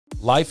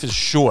Life is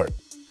short,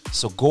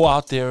 so go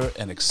out there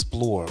and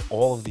explore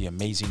all of the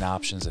amazing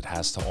options it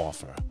has to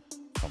offer.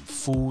 From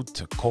food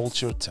to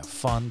culture to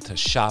fun to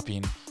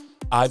shopping,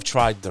 I've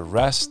tried the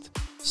rest,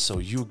 so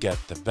you get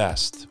the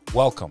best.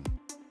 Welcome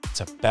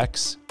to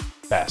Bek'S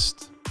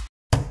Best.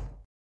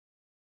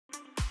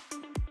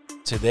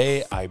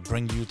 Today, I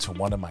bring you to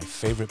one of my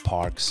favorite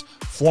parks,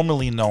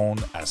 formerly known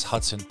as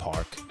Hudson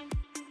Park,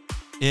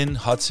 in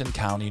Hudson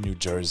County, New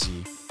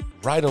Jersey,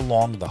 right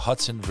along the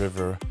Hudson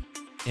River,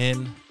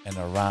 in and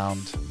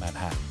around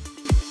Manhattan.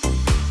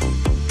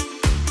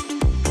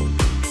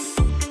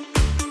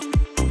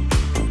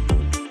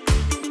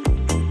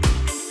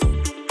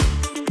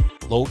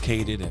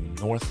 Located in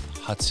North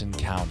Hudson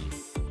County,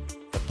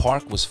 the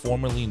park was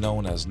formerly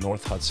known as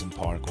North Hudson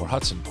Park or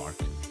Hudson Park,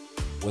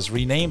 was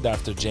renamed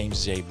after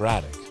James J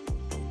Braddock.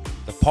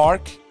 The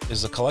park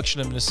is a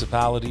collection of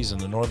municipalities in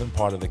the northern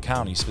part of the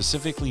county,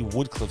 specifically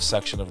Woodcliff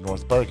section of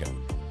North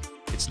Bergen.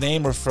 Its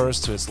name refers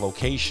to its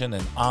location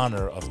in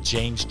honor of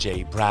James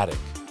J Braddock,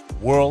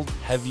 world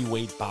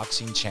heavyweight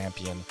boxing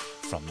champion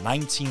from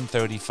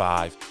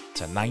 1935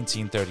 to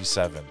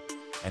 1937.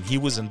 And he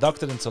was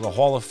inducted into the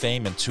Hall of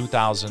Fame in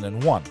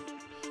 2001.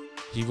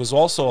 He was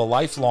also a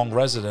lifelong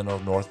resident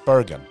of North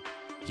Bergen.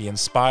 He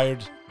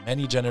inspired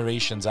many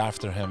generations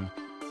after him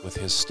with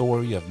his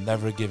story of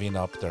never giving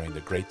up during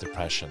the Great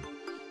Depression.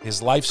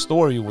 His life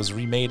story was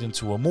remade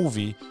into a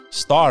movie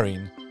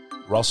starring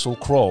Russell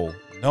Crowe,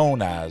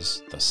 known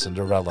as the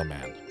Cinderella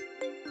Man.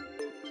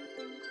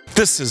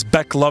 This is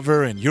Bek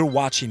Lover, and you're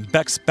watching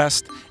Bek'S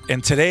Best.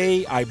 And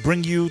today I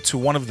bring you to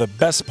one of the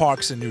best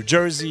parks in New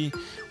Jersey,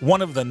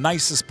 one of the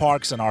nicest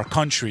parks in our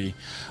country,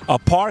 a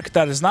park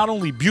that is not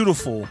only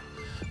beautiful,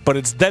 but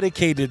it's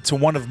dedicated to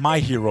one of my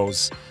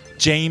heroes,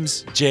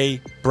 James J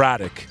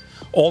Braddock,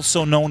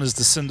 also known as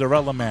the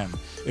Cinderella Man.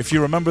 If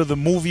you remember the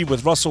movie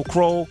with Russell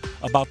Crowe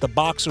about the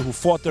boxer who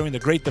fought during the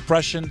Great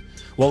Depression,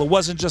 well, it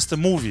wasn't just a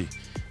movie.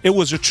 It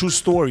was a true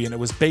story, and it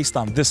was based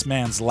on this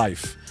man's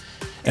life.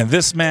 And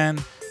this man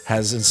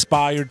has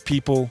inspired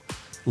people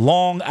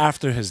long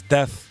after his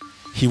death.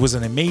 He was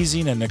an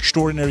amazing and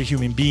extraordinary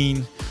human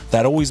being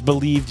that always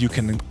believed you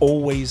can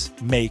always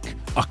make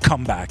a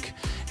comeback.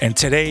 And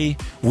today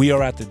we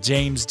are at the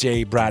James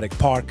J Braddock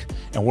Park,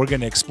 and we're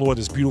going to explore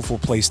this beautiful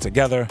place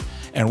together.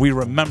 And we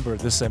remember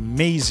this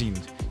amazing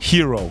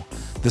hero,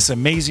 this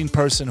amazing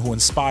person who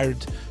inspired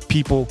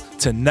people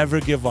to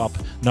never give up,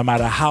 no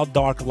matter how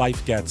dark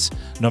life gets,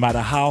 no matter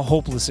how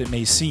hopeless it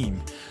may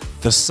seem.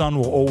 The sun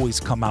will always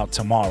come out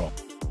tomorrow.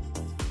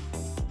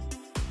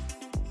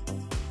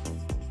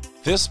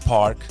 This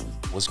park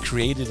was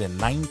created in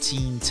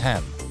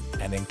 1910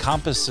 and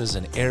encompasses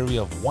an area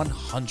of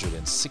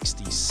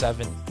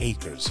 167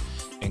 acres,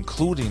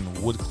 including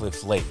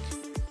Woodcliff Lake.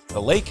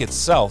 The lake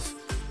itself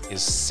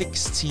is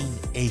 16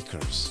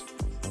 acres,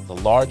 the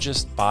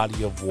largest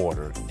body of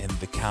water in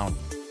the county.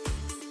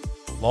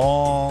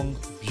 Long,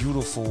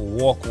 beautiful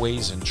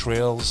walkways and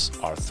trails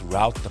are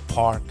throughout the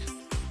park.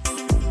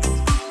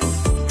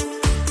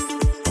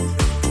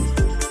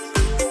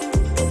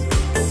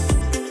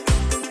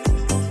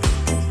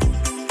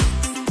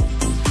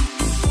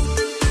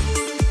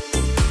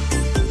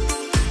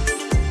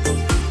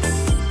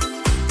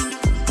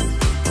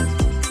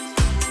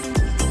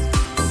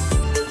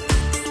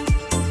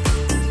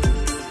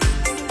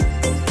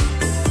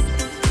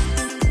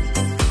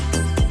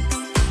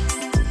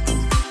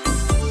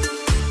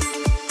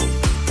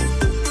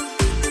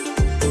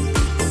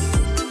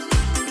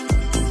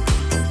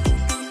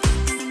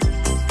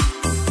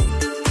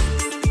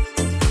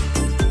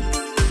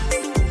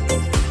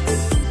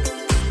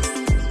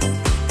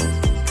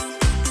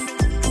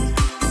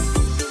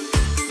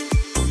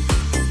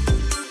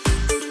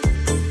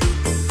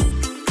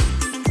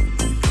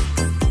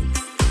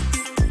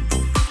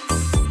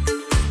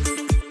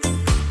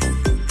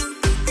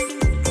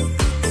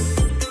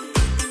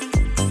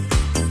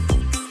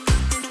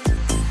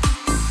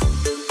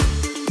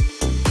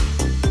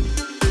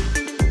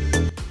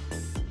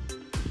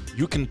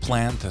 You can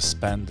plan to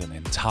spend an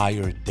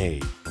entire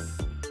day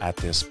at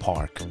this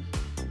park.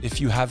 If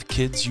you have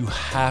kids, you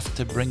have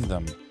to bring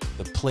them.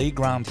 The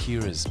playground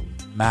here is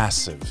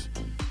massive,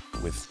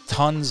 with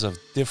tons of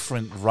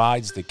different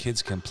rides the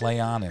kids can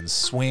play on and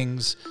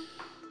swings.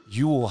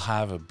 You will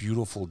have a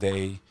beautiful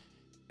day.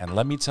 And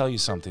let me tell you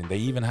something, they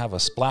even have a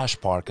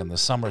splash park in the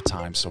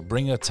summertime, so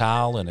bring a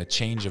towel and a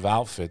change of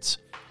outfits.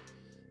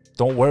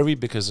 Don't worry,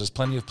 because there's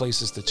plenty of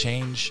places to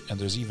change, and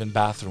there's even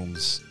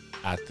bathrooms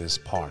at this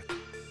park.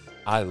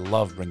 I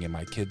love bringing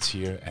my kids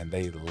here, and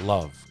they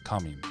love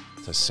coming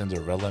to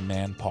Cinderella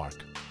Man Park.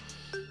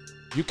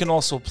 You can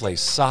also play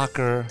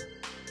soccer,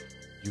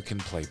 you can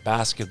play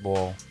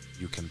basketball,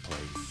 you can play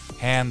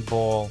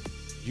handball,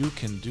 you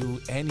can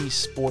do any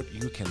sport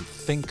you can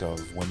think of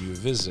when you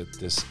visit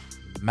this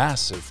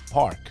massive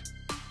park.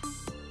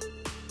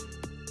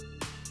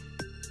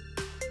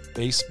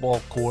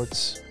 Baseball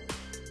courts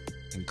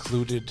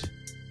included.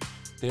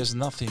 There's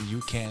nothing you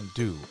can't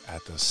do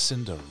at the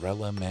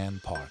Cinderella Man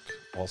Park,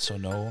 also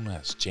known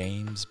as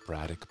James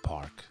Braddock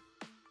Park.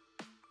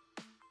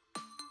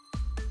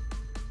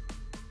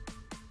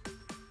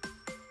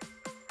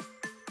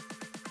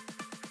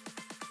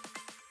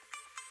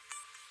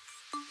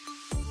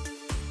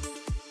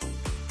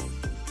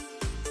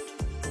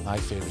 my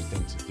favorite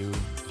thing to do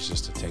is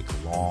just to take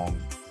long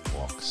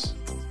walks.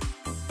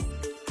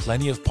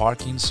 Plenty of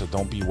parking, so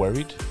don't be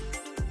worried.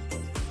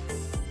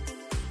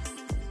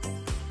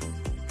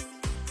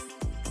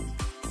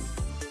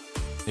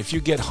 If you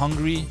get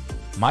hungry,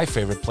 my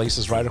favorite place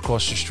is right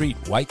across the street,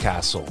 White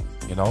Castle,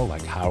 you know,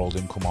 like Harold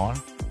and Kumar.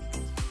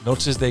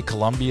 Noches de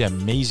Colombia,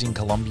 amazing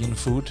Colombian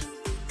food,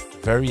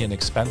 very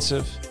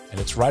inexpensive, and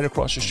it's right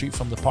across the street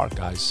from the park,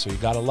 guys, so you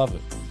gotta love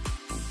it.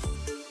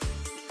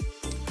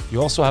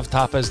 You also have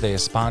Tapas de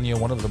España,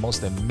 one of the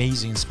most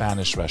amazing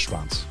Spanish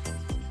restaurants.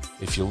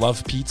 If you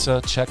love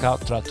pizza, check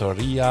out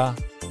Trattoria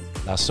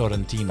La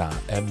Sorrentina,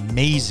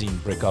 amazing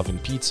brick oven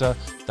pizza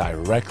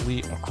directly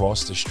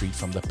across the street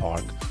from the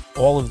park.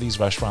 All of these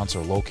restaurants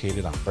are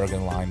located on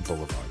Bergen Line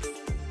Boulevard.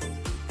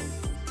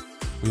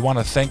 We want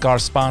to thank our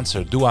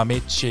sponsor, Due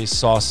Amici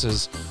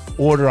Sauces.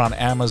 Order on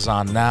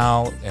Amazon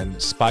now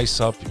and spice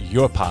up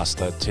your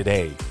pasta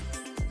today.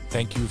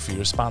 Thank you for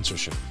your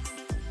sponsorship.